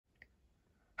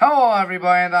Hello,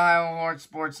 everybody in the Highland High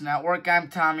Sports Network. I'm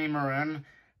Tommy Maroon,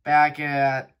 back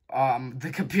at the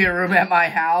computer room at my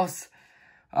house.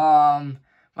 But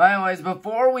anyways,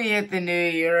 before we hit the new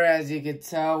year, as you can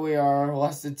tell, we are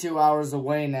less than 2 hours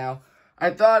away now.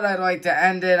 I thought I'd like to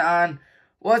end it on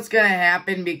what's going to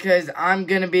happen because I'm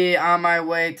going to be on my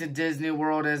way to Disney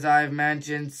World, as I've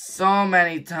mentioned so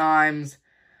many times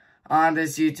on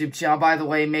this YouTube channel. By the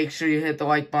way, make sure you hit the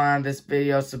like button on this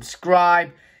video,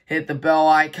 subscribe, hit the bell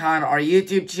icon, our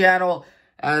YouTube channel,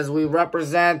 as we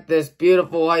represent this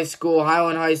beautiful high school.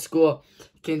 Highland High School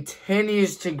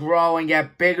continues to grow and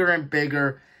get bigger and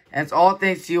bigger. And it's all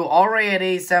thanks to you. Already at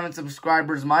 87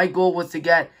 subscribers. My goal was to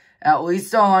get at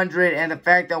least 100. And the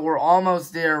fact that we're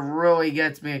almost there really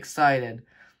gets me excited.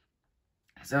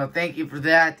 So thank you for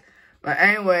that. But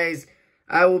anyways,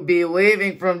 I will be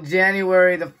leaving from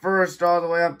January the 1st all the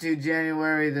way up to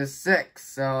January the 6th.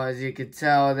 So as you can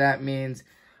tell, that means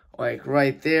like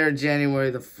right there,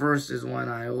 January the 1st is when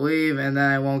I leave, and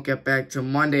then I won't get back till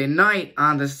Monday night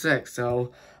on the 6th.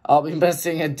 So I'll be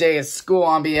missing a day of school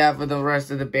on behalf of the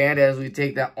rest of the band as we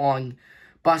take that long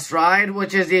bus ride,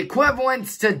 which is the equivalent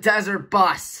to Desert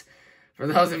Bus. For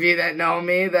those of you that know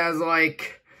me, that's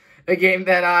like a game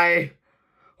that I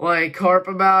like harp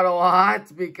about a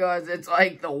lot because it's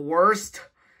like the worst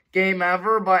game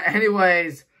ever. But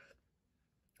anyways,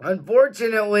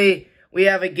 unfortunately, we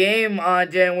have a game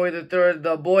on January the 3rd,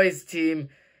 the boys team,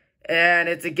 and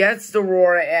it's against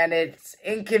Aurora, and it's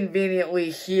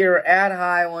inconveniently here at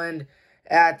Highland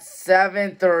at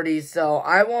 7:30, so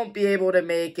I won't be able to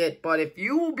make it. But if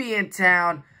you will be in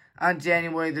town on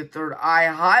January the 3rd, I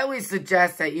highly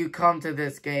suggest that you come to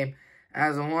this game,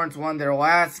 as the Hornets won their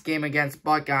last game against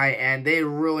Buckeye, and they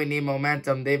really need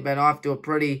momentum. They've been off to a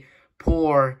pretty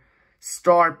poor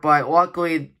start, but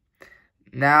luckily,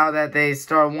 now that they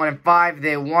start 1-5,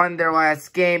 they won their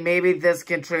last game. Maybe this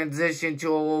can transition to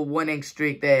a little winning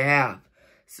streak they have.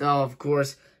 So, of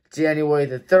course, January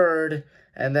the 3rd.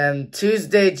 And then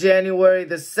Tuesday, January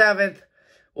the 7th,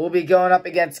 we'll be going up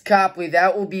against Copley.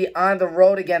 That will be on the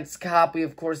road against Copley.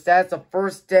 Of course, that's the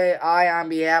first day I, on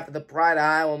behalf of the Pride of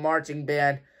Iowa Marching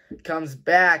Band, comes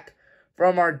back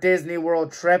from our Disney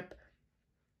World trip.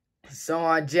 So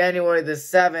on January the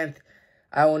 7th,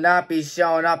 I will not be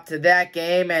showing up to that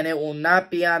game, and it will not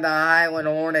be on the Highland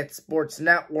Hornets Sports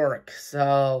Network.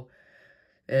 So,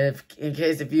 in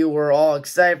case if you were all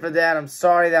excited for that, I'm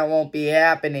sorry that won't be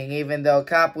happening, even though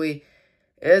Copley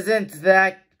isn't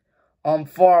that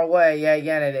far away. Yeah,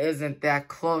 again, it isn't that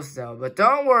close, though. But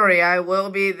don't worry, I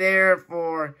will be there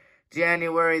for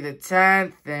January the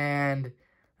 10th and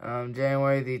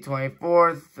January the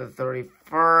 24th, the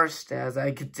 31st, as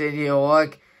I continue to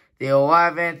look. The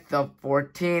 11th, the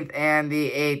 14th, and the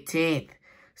 18th.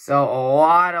 So, a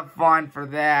lot of fun for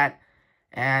that.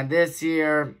 And this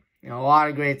year, a lot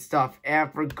of great stuff.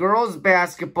 And for girls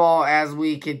basketball, as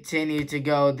we continue to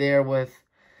go there with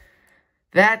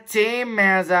that team,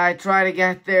 as I try to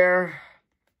get there.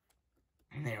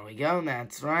 There we go,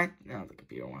 that's right. Now the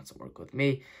computer wants to work with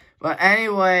me. But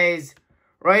anyways,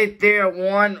 right there,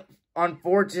 one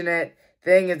unfortunate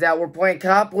thing is that we're playing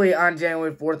Copley on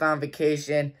January 4th on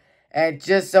vacation. And it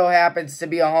just so happens to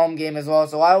be a home game as well.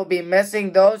 So I will be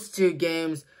missing those two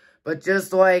games. But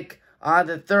just like on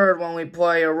the 3rd when we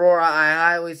play Aurora, I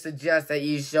highly suggest that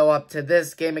you show up to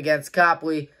this game against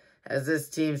Copley, as this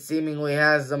team seemingly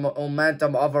has the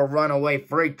momentum of a runaway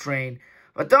freight train.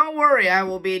 But don't worry, I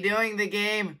will be doing the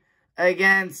game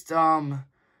against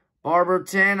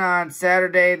Barberton on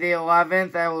Saturday the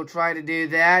 11th. I will try to do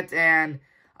that. And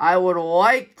I would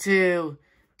like to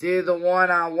do the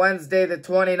one on Wednesday the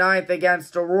 29th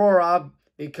against Aurora,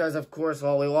 because of course,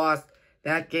 well, we lost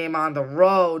that game on the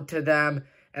road to them,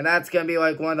 and that's going to be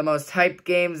like one of the most hyped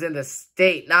games in the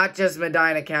state, not just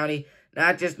Medina County,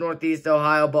 not just Northeast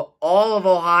Ohio, but all of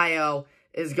Ohio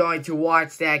is going to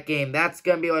watch that game. That's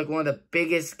going to be like one of the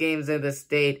biggest games in the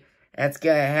state. That's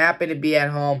going to happen to be at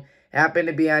home, happen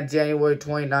to be on January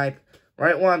 29th,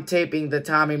 right when I'm taping the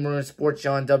Tommy Maroon Sports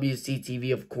Show on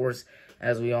WCTV, of course,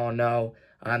 as we all know.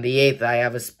 On the 8th, I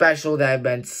have a special that I've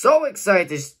been so excited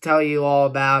to tell you all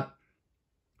about.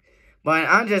 But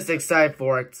I'm just excited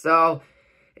for it. So,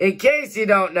 in case you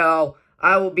don't know,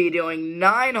 I will be doing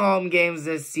 9 home games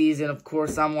this season. Of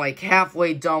course, I'm like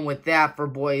halfway done with that for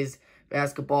boys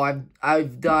basketball.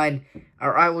 I've done,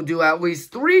 or I will do at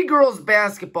least 3 girls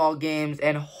basketball games,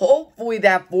 and hopefully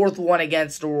that 4th one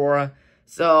against Aurora.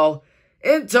 So,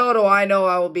 in total, I know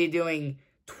I will be doing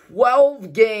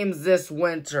 12 games this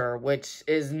winter, which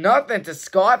is nothing to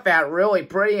scoff at. Really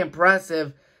pretty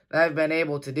impressive that I've been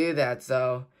able to do that.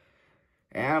 So,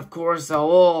 and of course, a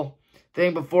little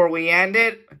thing before we end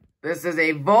it. This is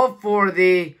a vote for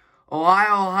the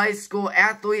Highland High School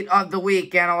Athlete of the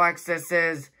Week, and Alexis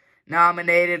is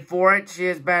nominated for it. She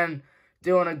has been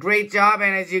doing a great job,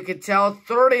 and as you can tell,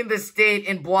 third in the state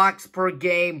in blocks per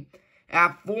game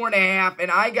at 4.5. And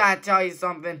I gotta tell you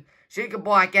something, she can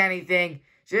block anything.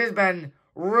 She has been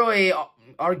really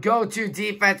our go-to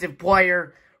defensive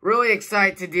player. Really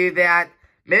excited to do that.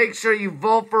 Make sure you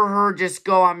vote for her. Just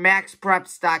go on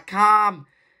maxpreps.com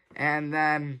and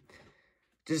then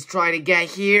just try to get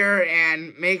here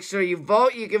and make sure you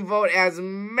vote. You can vote as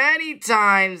many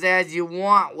times as you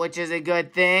want, which is a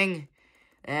good thing.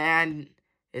 And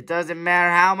it doesn't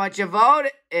matter how much you vote.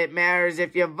 It matters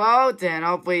if you vote, and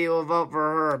hopefully you will vote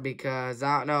for her, because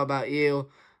I don't know about you.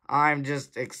 I'm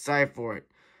just excited for it.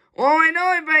 Well, I know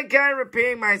I've been kind of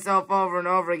repeating myself over and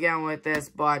over again with this,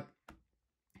 but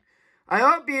I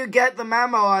hope you get the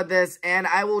memo of this, and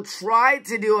I will try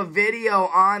to do a video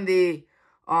on the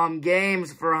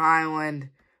games for Highland,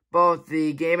 both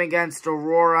the game against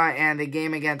Aurora and the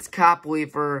game against Copley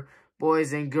for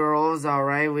boys and girls.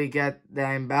 Alright, we get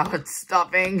them ballot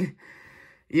stuffing.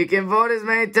 You can vote as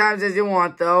many times as you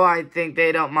want, though. I think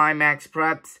they don't mind Max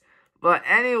Preps. But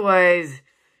anyways,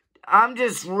 I'm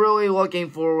just really looking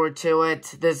forward to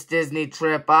it, this Disney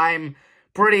trip. I'm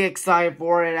pretty excited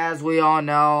for it, as we all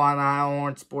know, on the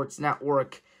Highland Sports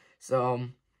Network. So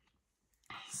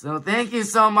thank you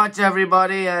so much,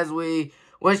 everybody, as we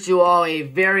wish you all a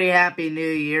very happy new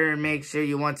year. And make sure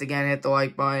you once again hit the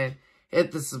like button,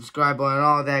 hit the subscribe button,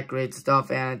 all that great stuff.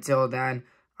 And until then,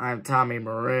 I'm Tommy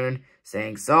Maroon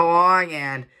saying so long,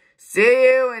 and see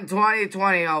you in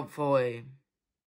 2020, hopefully.